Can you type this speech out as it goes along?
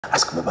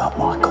Ask them about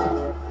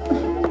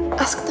Michael.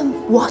 Ask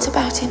them what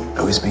about him?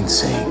 Who he's been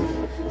seeing,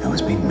 who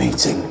he's been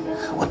meeting,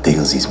 what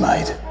deals he's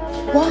made.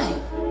 Why?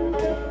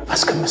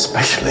 Ask him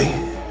especially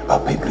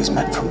about people he's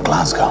met from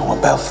Glasgow or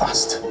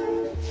Belfast.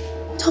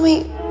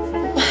 Tommy,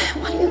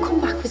 why don't you come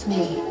back with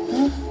me?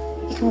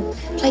 You can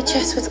play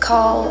chess with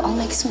Carl, I'll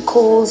make some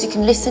calls, you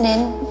can listen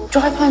in.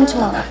 Drive home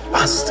tomorrow. That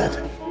bastard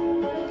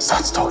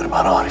starts talking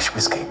about Irish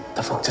whiskey.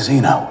 The fuck does he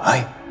know,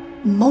 eh?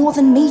 More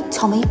than me,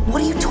 Tommy.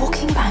 What are you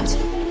talking about?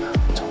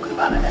 I'm talking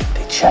about an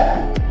empty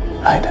chair.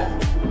 Ida,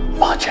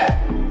 my chair,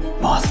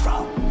 my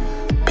throne.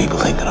 People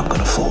think that I'm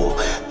gonna fall.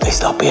 They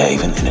start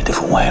behaving in a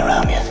different way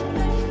around you.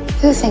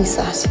 Who thinks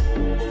that?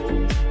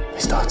 They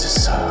start to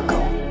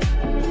circle.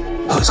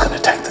 Who's gonna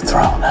take the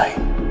throne, eh?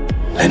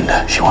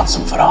 Linda, she wants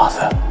some for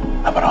Arthur.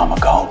 How about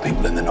Armagol,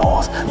 people in the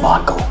north?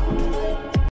 Michael,